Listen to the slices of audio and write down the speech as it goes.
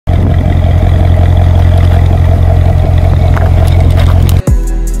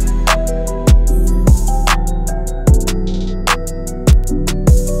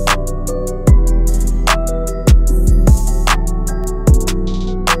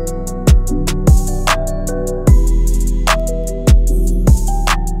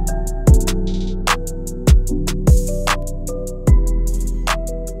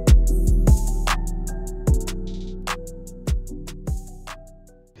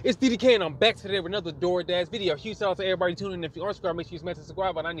It's DDK and I'm back today with another DoorDash video. Huge shout out to everybody tuning in. If you aren't subscribed, make sure you smash the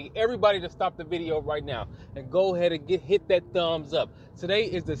subscribe button. I need everybody to stop the video right now and go ahead and hit that thumbs up. Today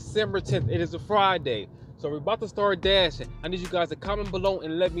is December 10th. It is a Friday. So we're about to start dashing. I need you guys to comment below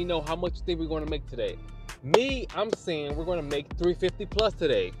and let me know how much you think we're going to make today. Me, I'm saying we're going to make $350 plus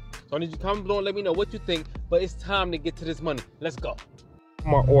today. So I need you to comment below and let me know what you think. But it's time to get to this money. Let's go.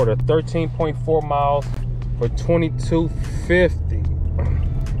 My order, 13.4 miles for $22.50.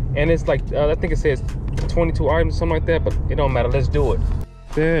 And it's like, I think it says 22 items or something like that, but it don't matter. Let's do it.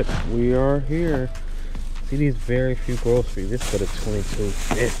 That we are here. See these very few groceries. This for the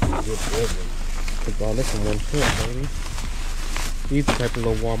 $22.50. Wow, this in one hit, baby. These type of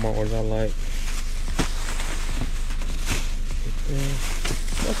little Walmart orders I like.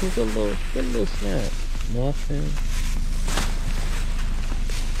 That's a good little snack. Muffin.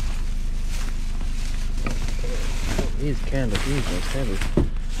 These candles, these ones heavy.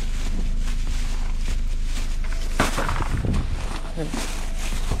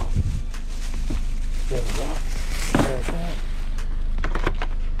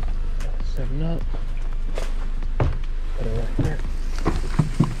 Seven up. Put it right there.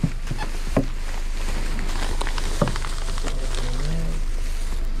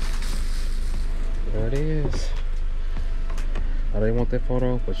 There it is. I didn't want that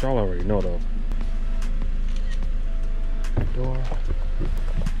photo, but y'all already know though. Door.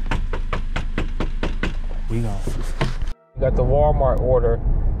 We got the Walmart order,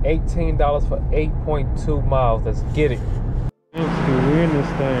 $18 for 8.2 miles. Let's get it. We in this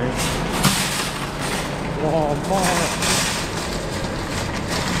thing. Walmart.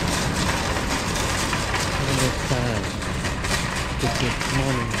 Look at this time. Get this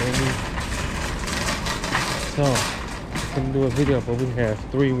money, baby. So, couldn't do a video, but we have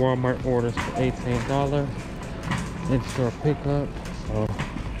 3 Walmart orders for $18. In-store pickup, so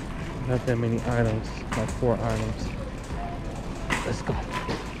not that many items, like 4 items. Let's go.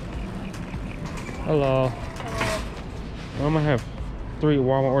 Hello. I'm gonna have 3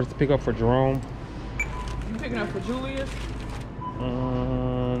 Walmart orders to pick up for Jerome. You picking up for Julius?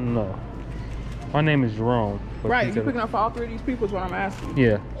 No. My name is Jerome. Right, you picking up for all 3 of these people is what I'm asking.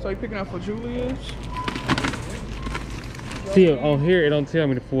 Yeah. So you picking up for Julius? See, on here it don't tell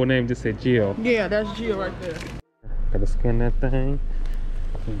me the full name, just said Jill. Yeah, that's Jill right there. Gotta scan that thing.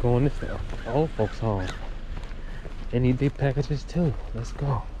 I'm going this way. Old folks home. They need big packages too. Let's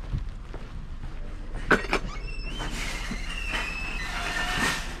go.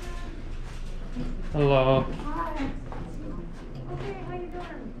 Hello. Hi. Okay, how you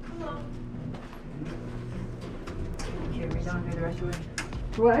doing? Hello. Carry me down here the rest of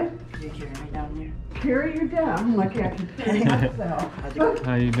the way. What? You carry me down there. Carry you down like I can carry myself.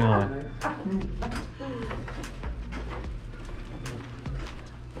 How you doing?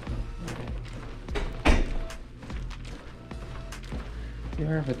 You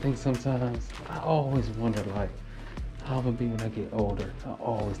ever think sometimes, I always wonder like how I'm gonna be when I get older. I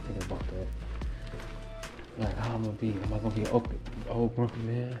always think about that. Like how I'm gonna be. Am I gonna be an old grumpy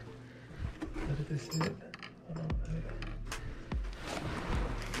man? Look at this shit.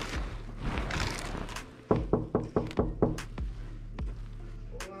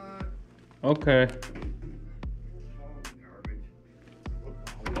 Okay.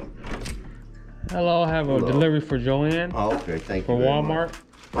 Hello, I have a delivery for Joanne. Oh, okay, thank for you. For Walmart.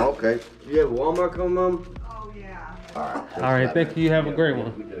 Okay. You have Walmart coming, Mom? Oh, yeah. All All right, thank you. You have a great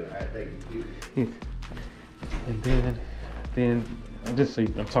one. We do. All right, thank you. And then, just so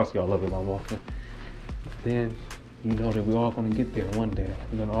I'm talking to y'all a little bit while I'm walking. Then, you know that we're all gonna get there one day.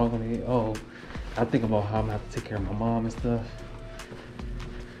 We're all gonna get old. I think about how I'm gonna have to take care of my mom and stuff.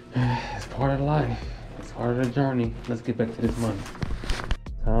 It's part of life. It's part of the journey. Let's get back to this money.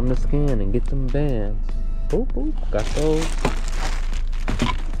 Time to scan and get them bands. Boop, boop. Got those.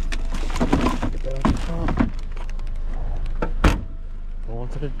 Get that on the front. Going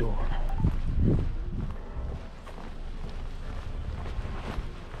to the door.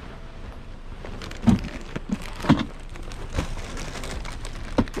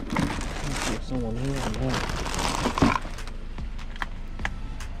 There's someone here on that.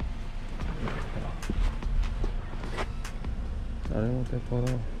 I didn't want that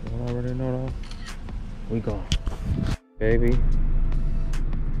photo. You already know though. We go. Baby.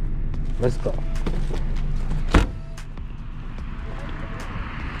 Let's go.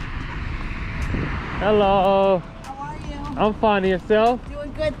 Hello. How are you? I'm fine. Yourself?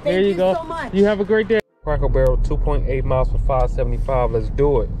 Doing good. Here Thank you you go. so much. You have a great day. Cracker Barrel, 2.8 miles for $5.75. Let's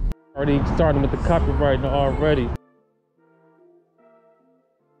do it. Already starting with the copyright already.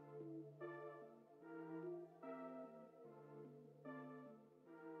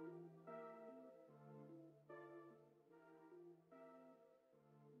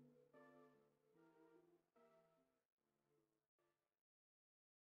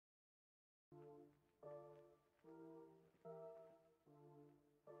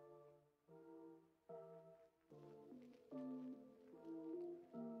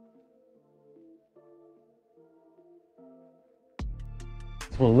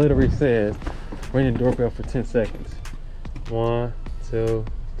 one literally says, ring the doorbell for 10 seconds. 1, 2,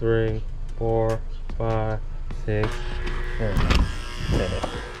 3, 4, 5, 6, 7, 8.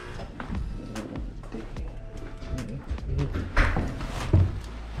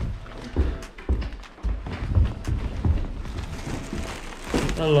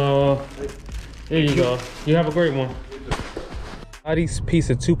 Hello. Here you go. You have a great one. Body's piece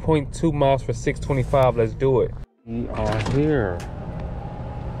of 2.2 miles for $6.25. Let's do it. We are here.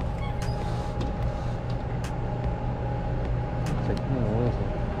 It's like, what is it?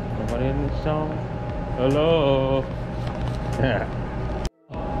 Nobody in the show? Hello. Yeah.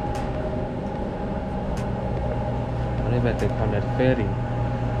 They bet they come at Fetty.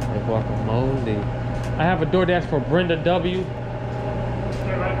 They guacamole. I have a DoorDash for Brenda W.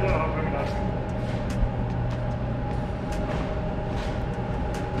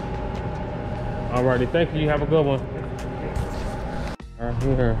 Alrighty, thank you. Have a good one. Right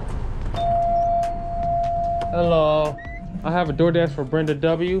here. Hello. I have a DoorDash for Brenda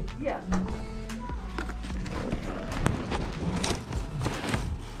W. Yeah.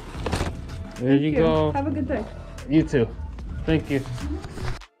 There you go. Have a good day. You too. Thank you.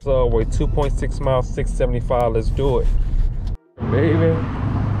 So we're 2.6 miles, $6.75. Let's do it. Baby.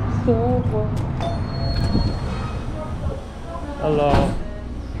 So hello.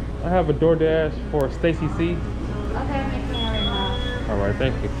 I have a DoorDash for Stacy C. Okay, I'm making it right now. Alright,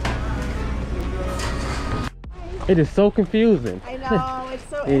 thank you. It is so confusing. I know, it's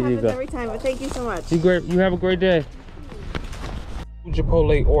so, Here it you happens go. every time, but thank you so much. You have a great day.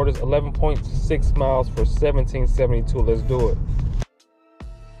 Chipotle orders 11.6 miles for $17.72. Let's do it.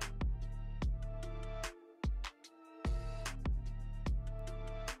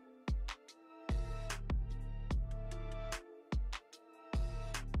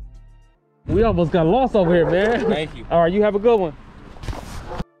 We almost got lost over here, man. Thank you. All right, you have a good one.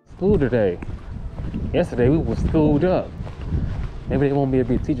 School today. Yesterday we were schooled up. Maybe they want me to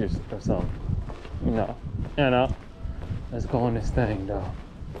be teachers or something. You know. Let's go on this thing, though.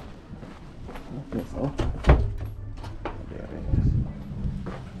 I think so. There it is.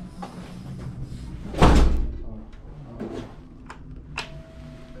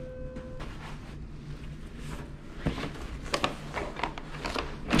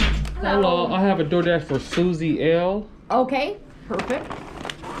 Hello, I have a DoorDash for Susie L. Okay, perfect.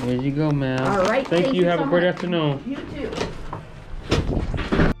 There you go, ma'am. All right, Thank you. Have so a great much. afternoon. You too.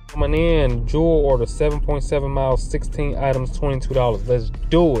 Coming in, Jewel order 7.7 miles, 16 items, $22. Let's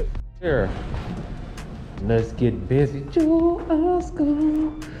do it. Here. Let's get busy. Jewel, let's go.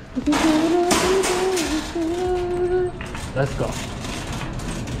 Let's go.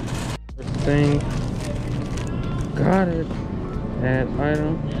 First thing. Got it. Add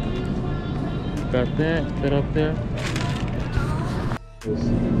item. Got that up there.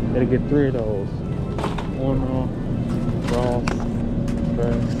 Gotta get 3 of those. One off. Ross.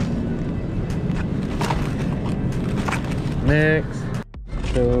 Next,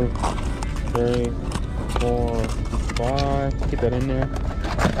 2, 3, 4, 5. Get that in there.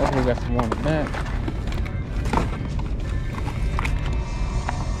 Okay, we got some more in the back.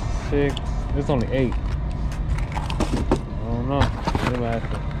 6. There's only 8. I don't know. Maybe I have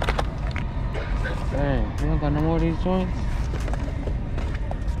to. Dang, we don't got no more of these joints.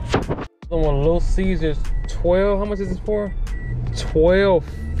 One Little Caesars 12. How much is this for?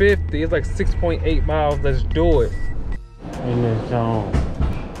 $12.50. It's like 6.8 miles. Let's do it. In this zone.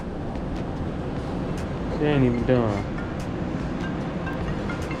 She ain't even done.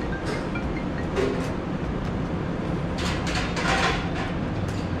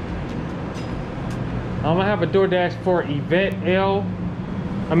 I'm gonna have a DoorDash for Yvette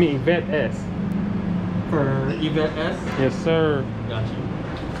Yvette S. For Yvette S? Yes, sir. Got you.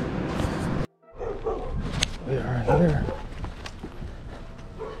 We are here.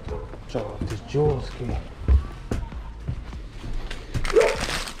 Show off this jewel ski.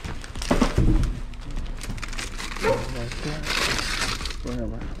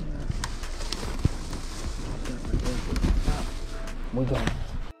 Wherever. We go.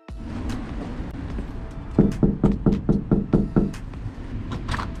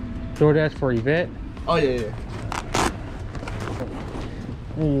 DoorDash for Yvette. Oh, yeah.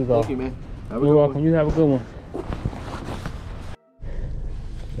 There you go. Thank you, man. You're welcome. You have a good one.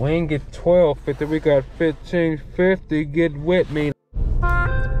 We ain't get $12.50. We got $15.50. Get with me.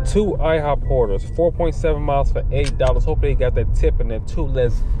 2 IHOP orders, 4.7 miles for $8. Hope they got that tip in there too.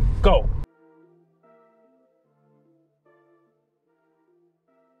 Let's go.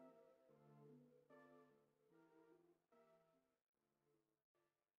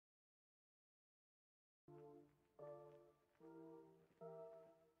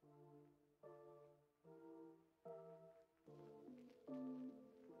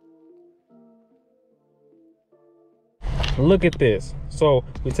 Look at this. So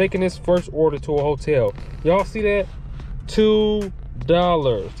we're taking this first order to a hotel. Y'all see that? $2.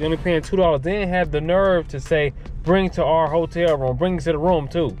 They're only paying $2. They didn't have the nerve to say, bring to our hotel room. Bring it to the room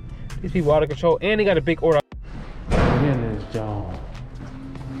too. These people out of control. And they got a big order. In this John.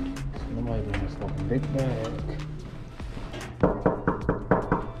 Somebody gonna smoke a big bag.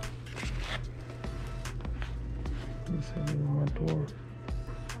 What's happening on my door?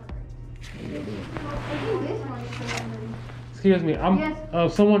 Excuse me,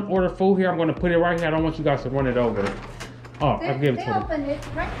 someone ordered food here. I'm gonna put it right here. I don't want you guys to run it over. Oh, I'll give it to them. Opened it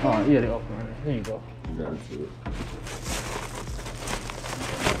right Oh, yeah, they opened it. Here you go.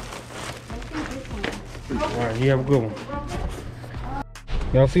 Alright, you have a good one.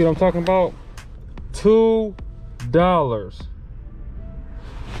 Y'all see what I'm talking about? $2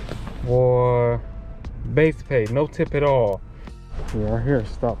 for base pay, no tip at all. We are here,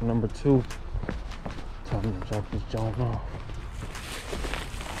 stop number 2. Time to drop this John off.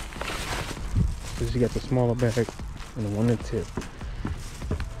 Cause you got the smaller bag and the one that tip.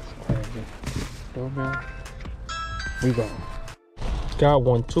 Doorbell. We go. Got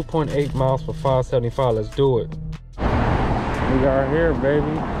one 2.8 miles for $5.75. Let's do it. We are here, baby.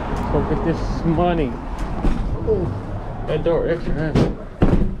 Let's go get this money. Ooh, that door extra heavy.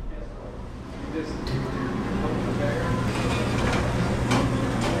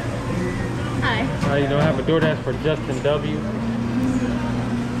 Hi. How you doing? I have a DoorDash for Justin W.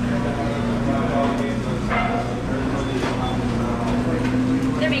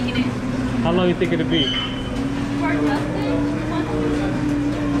 They're making it. How long you think it'll be? For Justin?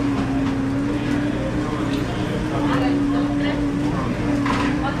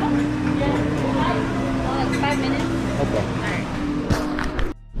 Like 5 minutes. Okay.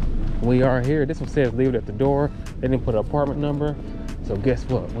 We are here. This one says leave it at the door. They didn't put an apartment number. So guess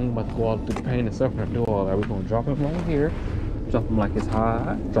what? We ain't about to go all through the pain and suffering and do all that. We're gonna drop him right here. Drop him like it's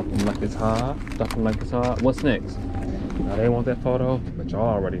hot. Drop him like it's hot. Drop him like it's hot. What's next? Now they want that photo, but y'all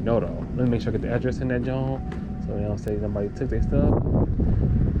already know though. Let me make sure I get the address in that John, so they don't say somebody took their stuff.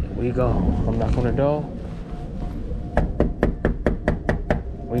 Here we go. I'm knocking on the door.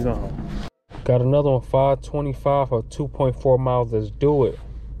 We go. Got another one, $5.25 for 2.4 miles. Let's do it.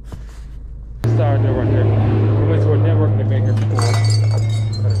 Start there right here. We went to a network and been here before.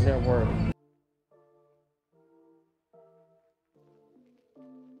 Got a network.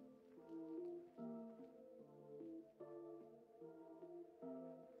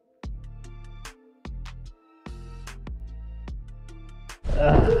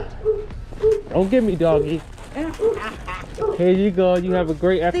 Don't get me, doggy. Here you go. You have a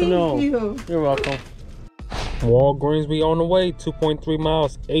great afternoon. Thank you. You're welcome. Walgreens, we on the way. 2.3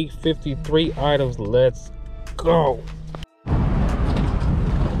 miles, 853 items. Let's go.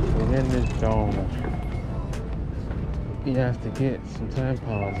 And in this John, you have to get some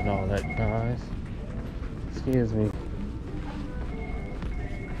tampons and all that, guys. Excuse me.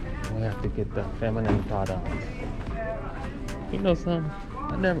 We have to get the feminine products. You know something?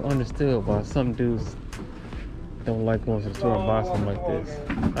 I never understood why some dudes don't like going to the store and buy something like this.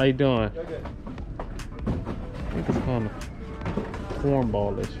 How you doing? I think it's kind of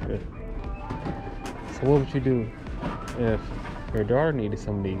cornballish fit. So what would you do if your daughter needed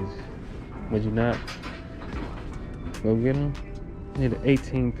some of these? Would you not go get them? Need an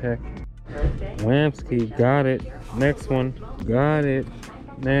 18 pack. Wamsky, got it. Next one, got it.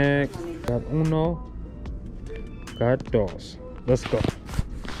 Next, got uno, got dos. Let's go.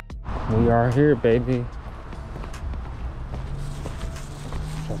 We are here, baby.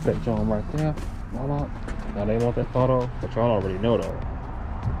 Drop that John right there. Voila. Now they want that photo, but y'all already know though.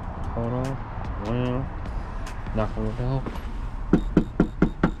 Photo, wow. Knock on the door.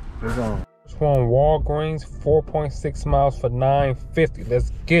 We're going. This one, Walgreens, 4.6 miles for $9.50.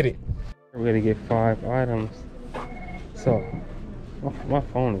 Let's get it. We're gonna get 5 items. So, my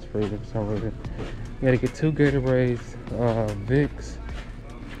phone is freezing for some reason. We gotta get 2 Gatorades, Vicks,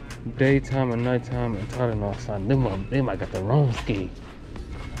 daytime and nighttime, and Tylenol. Son, they might got the wrong ski.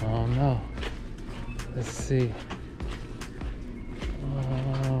 I don't know. Let's see.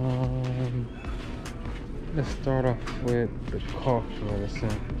 Let's start off with the cough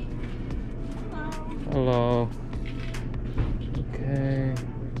medicine. Hello. Okay.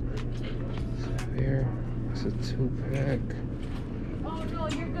 So here, it's a 2-pack. Oh no,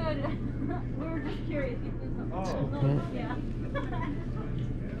 you're good. We were just curious. Yeah.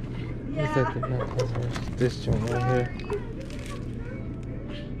 What's that? This joint right here.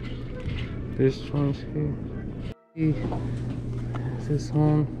 This joint here. Is this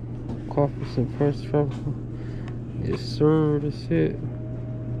on? Coffee some first trouble. Yes sir, that's it.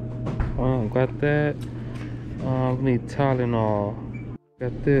 Got that. We need Tylenol.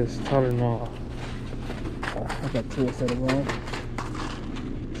 Got this, Tylenol. I got two instead of one.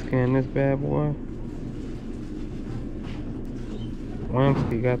 Scan this bad boy.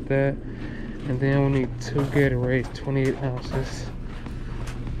 Wamsky got that. And then we need 2 Gatorades, 28 ounces.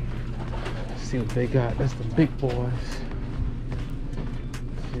 Let's see what they got. That's the big boys.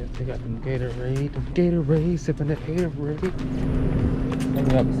 Yeah, they got them Gatorade, sipping that Haterade. I'm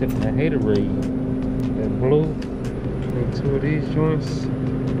gonna be sipping that Haterade. That blue. Need 2 of these joints.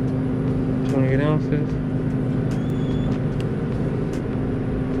 28 ounces.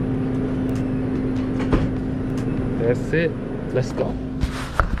 That's it. Let's go.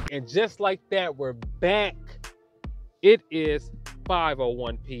 And just like that, we're back. It is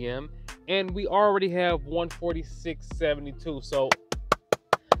 5:01 p.m. and we already have 146.72. So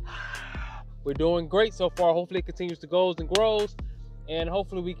we're doing great so far. Hopefully it continues to go and grows. And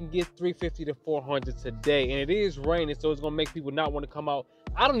hopefully we can get 350 to 400 today. And it is raining, so it's gonna make people not want to come out.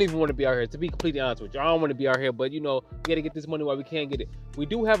 I don't even want to be out here, to be completely honest with you. I don't want to be out here, but you know, we gotta get this money while we can get it. We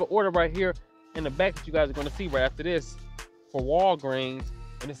do have an order right here in the back that you guys are gonna see right after this for Walgreens.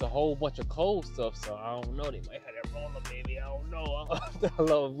 And it's a whole bunch of cold stuff, so I don't know. They might have that wrong, maybe. I don't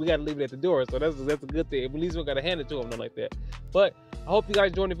know. We gotta leave it at the door, so that's a good thing. At least we gotta hand it to them, nothing like that. But I hope you guys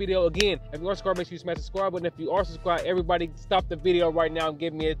enjoyed the video. Again, if you aren't subscribed, make sure you smash the subscribe button. If you are subscribed, everybody stop the video right now and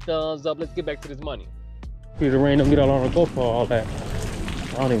give me a thumbs up. Let's get back to this money. Peter Rain, don't get all on the GoPro, all that.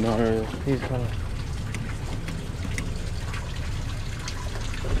 I don't even know where he's coming.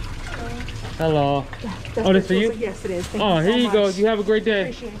 Hello. Oh, this for you? Yes, it is. Thank Oh, you here so you go. much. You have a great day.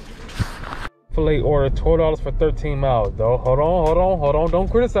 Appreciate it. Filet order, $12 for 13 miles, though. Hold on. Don't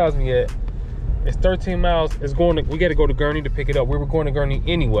criticize me yet. It's 13 miles. It's going to, we got to go to Gurney to pick it up. We were going to Gurney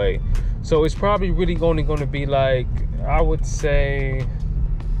anyway. So it's probably really only going to be like, I would say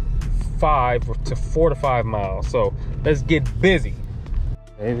 4 to 5 miles. So let's get busy.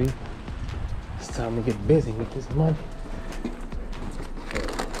 Baby, it's time to get busy with this money.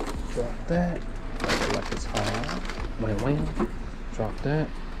 Drop that. Like it's hard. Wham. Drop that.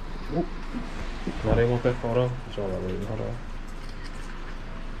 Whoop. Now they want that photo. It's all already. Hold on.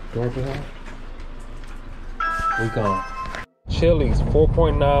 Doorbell. We gone. Chili's,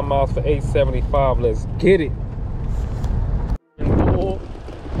 4.9 miles for $8.75. Let's get it.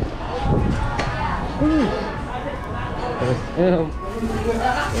 That's him.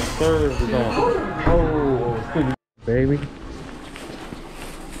 Yes, sir. We gone. Oh, baby.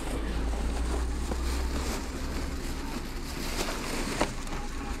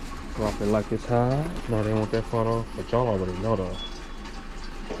 Drop it like it's high. No, they want that photo, but y'all already know though.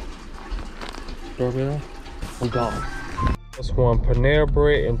 Doorbell, we gone. This one, Panera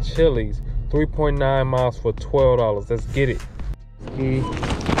Bread and Chili's, 3.9 miles for $12. Let's get it.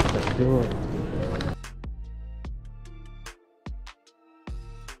 Let's do it.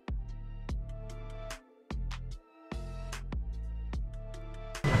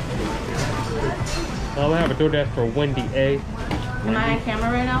 I'm gonna have a DoorDash for Wendy A. Am I on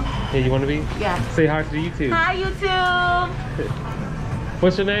camera right now? Yeah, you want to be? Yeah. Say hi to the YouTube. Hi, YouTube.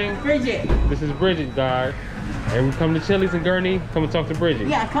 What's your name? Bridget. This is Bridget, guys. And we come to Chili's in Gurney. Come and talk to Bridget.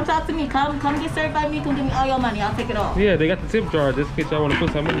 Yeah, come talk to me. Come get served by me. Come give me all your money. I'll take it all. Yeah, they got the tip jar just in case y'all want to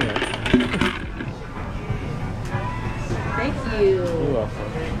put something in there. Thank you. You're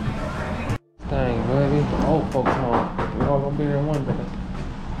welcome. Dang, baby. Oh, folks home. We all gonna be there one day.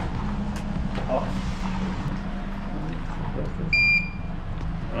 Oh.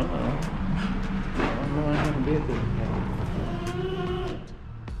 I don't know how to be at this.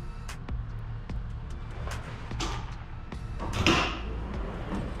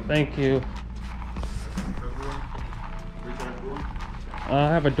 Thank you. I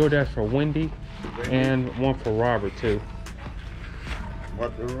have a DoorDash for Wendy and one for Robert too.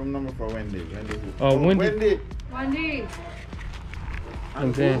 What's the room number for Wendy? Wendy. Wendy.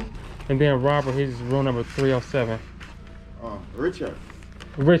 And then Robert, his is room number 307. Oh, Richard.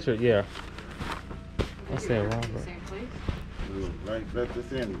 Richard, yeah. I said Robert. Like that's the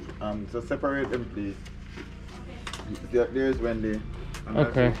same. So separate them, please. There's Wendy. And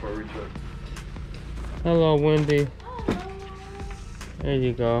Okay. that's for Richard. Hello, Wendy. There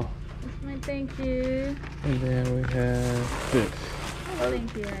you go. Thank you. And then we have this. Oh,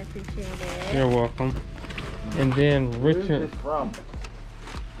 thank you. I appreciate it. You're welcome. And then Where is Richard. this from?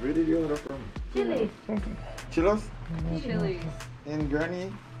 Where did you order from? Chili. Chili's? Chili's. In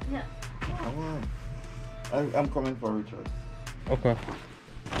Gurney? Yeah. Oh, I'm coming for Richard. Okay.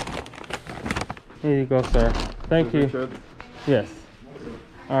 Here you go, sir. Thank you. Richard. Yes.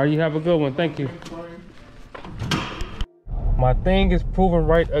 All right, you have a good one. Thank you. My thing is proven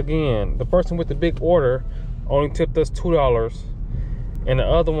right again. The person with the big order only tipped us $2, and the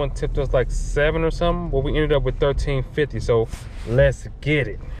other one tipped us like $7 or something, but we ended up with $13.50. So let's get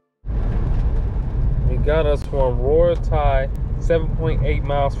it. We got us from Royal Thai 7.8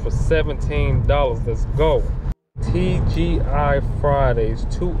 miles for $17. Let's go. TGI Fridays,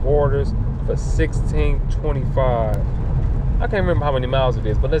 2 orders for $16.25. I can't remember how many miles it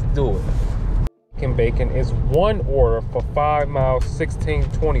is, but let's do it. Bacon is 1 order for 5 miles,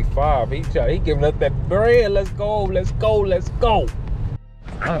 $16.25. He giving us that bread. Let's go, let's go, let's go.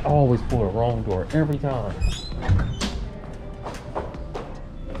 I always pull the wrong door every time.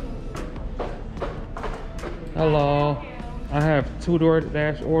 Hello. I have 2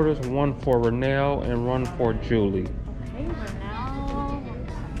 DoorDash orders, one for Renelle and one for Julie. Hey, Renelle.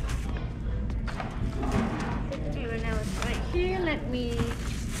 Okay, Renelle is right here. Let me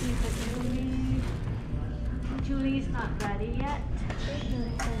see for Julie. Julie's not ready yet.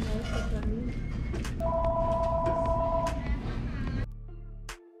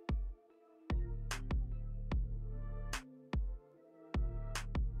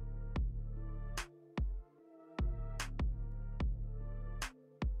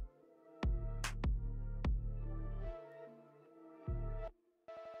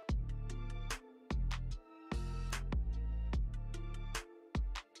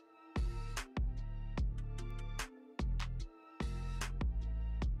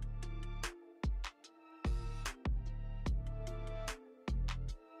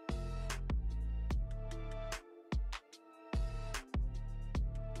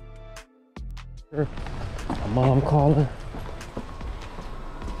 My mom calling.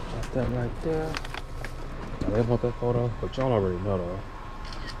 Got that right there. I didn't want that photo, but y'all already know though.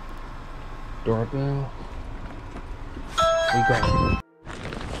 Doorbell. We go.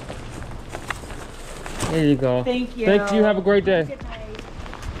 There you go. Thank you. Thank you. Have a great day. Good night.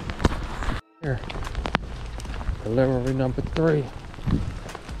 Here. Delivery number 3.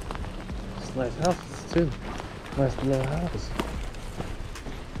 It's nice houses too. Nice little house.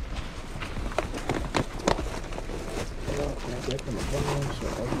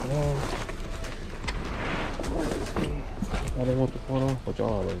 I didn't want the photo, but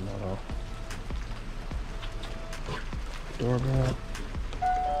y'all already know though. Doorbell.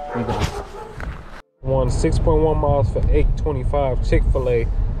 We got 6.1 miles for $8.25. Chick-fil-A.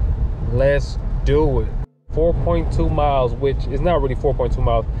 Let's do it. 4.2 miles, which is not really 4.2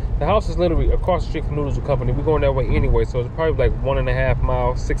 miles. The house is literally across the street from Noodles Company. We're going that way anyway, so it's probably like 1.5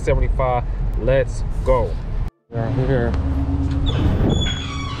 miles, $6.75. Let's go. We're here.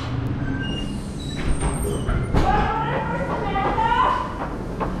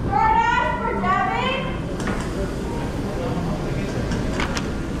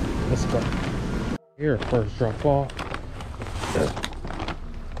 Let's go. Here, first drop off.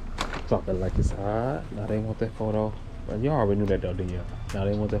 Drop it like it's hot. Now they want that photo. But y'all already knew that though, didn't you? Now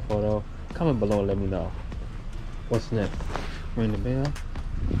they want that photo. Comment below and let me know. What's next? Ring the bell.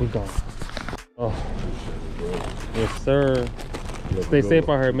 We go. Oh. Yes, sir. Stay safe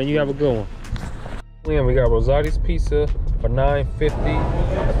out here, man. You have a good one. We got Rosati's Pizza for $9.50.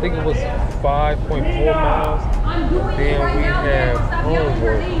 I think it was 5.4 miles. Then we have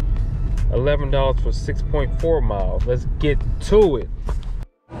Homework. $11 for 6.4 miles. Let's get to it.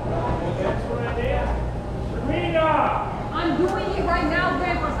 I'm doing it right now,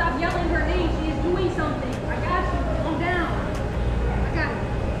 Grandpa. Stop yelling her name. She is doing something. I got you. Calm down. I got it.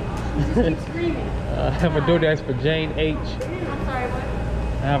 She just keeps screaming. I have a DoorDash for Jane H. I'm sorry, what?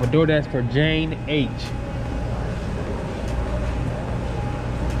 I have a DoorDash for Jane H.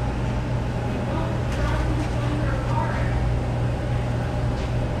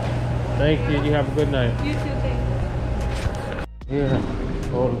 Thank you. You have a good night. You too, thank you. Yeah.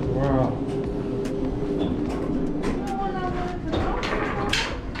 Oh, wow.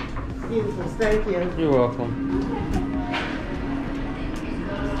 Thank you. You're welcome.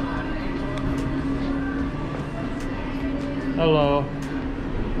 Hello.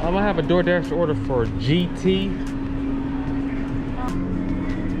 I have a DoorDash order for GT.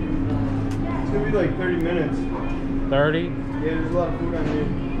 It's gonna be like 30 minutes. 30? Yeah, there's a lot of food on here.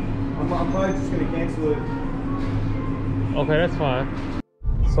 I'm probably just gonna cancel it. Okay, that's fine.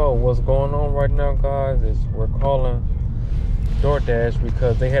 So what's going on right now, guys, is we're calling DoorDash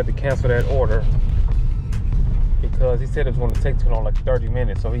because they had to cancel that order because he said it was going to take too long, like 30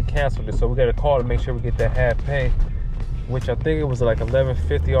 minutes. So he canceled it. So we got to call to make sure we get that half pay, which I think it was like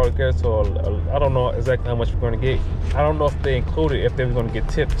 $11.50 altogether. So I don't know exactly how much we're going to get. I don't know if they included if they were going to get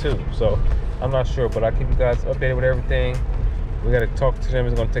tipped too. So I'm not sure, but I'll keep you guys updated with everything. We got to talk to them.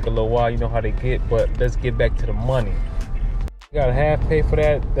 It's going to take a little while. You know how they get, but let's get back to the money. Got a half pay for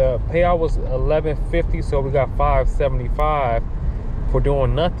that. The payout was $11.50, so we got $5.75 for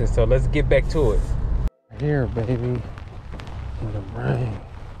doing nothing. So let's get back to it. Here, baby, in the rain.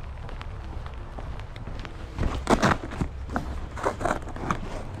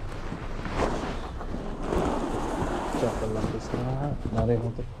 Drop it like it's not. Now they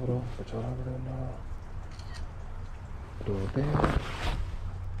want the photo, but y'all already know. Do it there.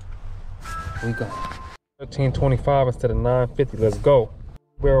 We go. 13.25 instead of 9.50. Let's go.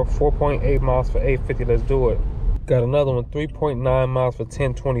 We're 4.8 miles for 8.50. Let's do it. Got another one, 3.9 miles for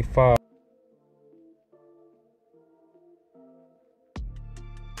 10.25.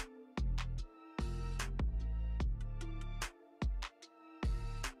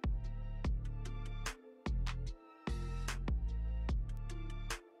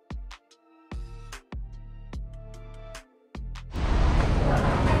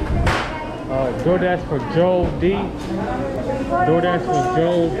 DoorDash for Joe D. DoorDash for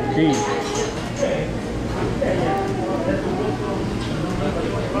Joe D.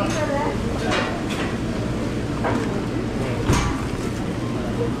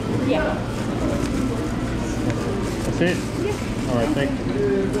 Yeah. That's it? Yeah. All right, thank you.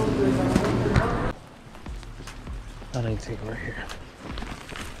 I need to take it right here.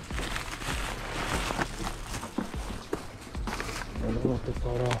 I don't want the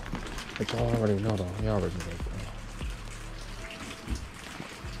photo. But y'all already know though. Y'all already know that.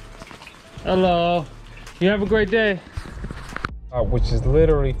 Hello. You have a great day. Which is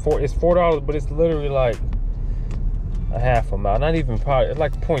literally it's $4, but it's literally like a half a mile. Not even probably. It's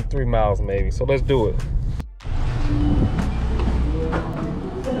like 0.3 miles maybe. So let's do it.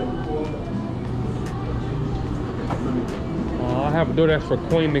 I have a DoorDash for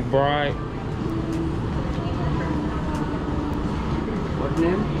Queen McBride. What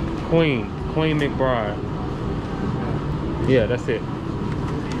name? Queen McBride. Yeah, that's it.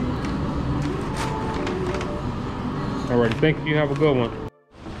 All right, thank you. Have a good one.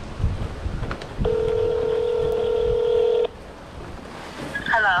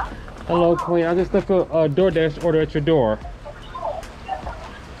 Hello. Hello, Queen. I just left a DoorDash order at your door.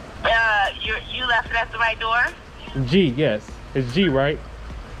 You left it at the right door? G, yes. It's G, right?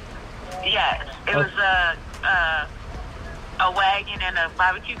 Yes. It was a wagon and a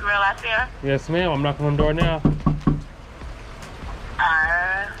barbecue grill out there. Yes, ma'am. I'm knocking on the door now.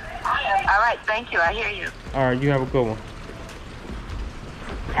 All right. Thank you. I hear you. All right, you have a good one.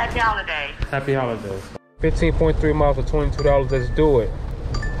 Happy holidays. Happy holidays. 15.3 miles for $22. Let's do it.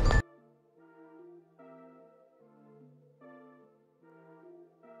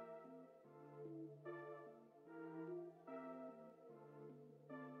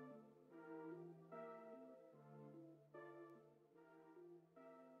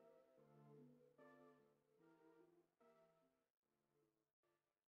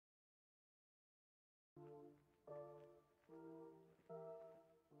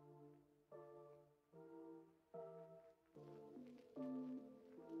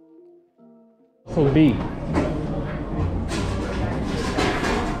 So B.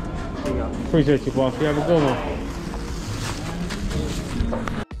 Appreciate you, boss. You have a good one.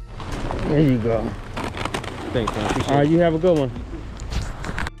 There you go. Thanks, man. All right, you have a good one.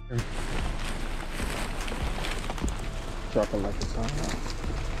 Dropping like it's on.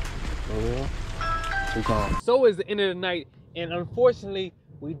 So it's the end of the night, and unfortunately,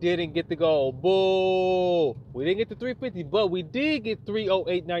 we didn't get the goal. Boo! We didn't get the 350, but we did get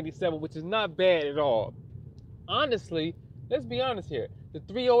 308.97, which is not bad at all. Honestly, let's be honest here. The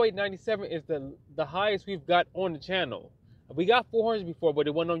 308.97 is the highest we've got on the channel. We got 400 before, but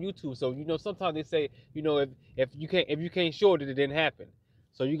it wasn't on YouTube. So sometimes they say, if you can't show it, it didn't happen.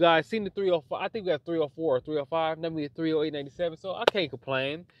 So you guys seen the 305. I think we got 304 or 305. Then we had 308.97. So I can't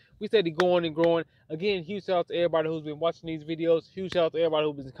complain. We steady going and growing. Again, huge shout out to everybody who's been watching these videos. Huge shout out to everybody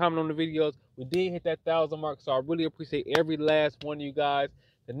who's been commenting on the videos. We did hit that 1,000 mark, so I really appreciate every last one of you guys.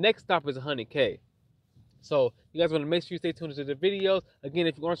 The next stop is 100K. So you guys want to make sure you stay tuned to the videos. Again,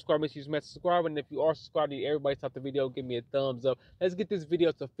 if you aren't subscribed, make sure you smash subscribe. And if you are subscribed, everybody stop the video, give me a thumbs up. Let's get this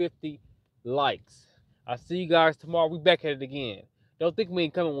video to 50 likes. I'll see you guys tomorrow. We back at it again. Don't think we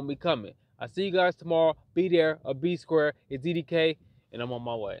ain't coming when we coming. I'll see you guys tomorrow. Be there or be square. It's DDK, and I'm on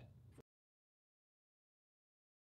my way.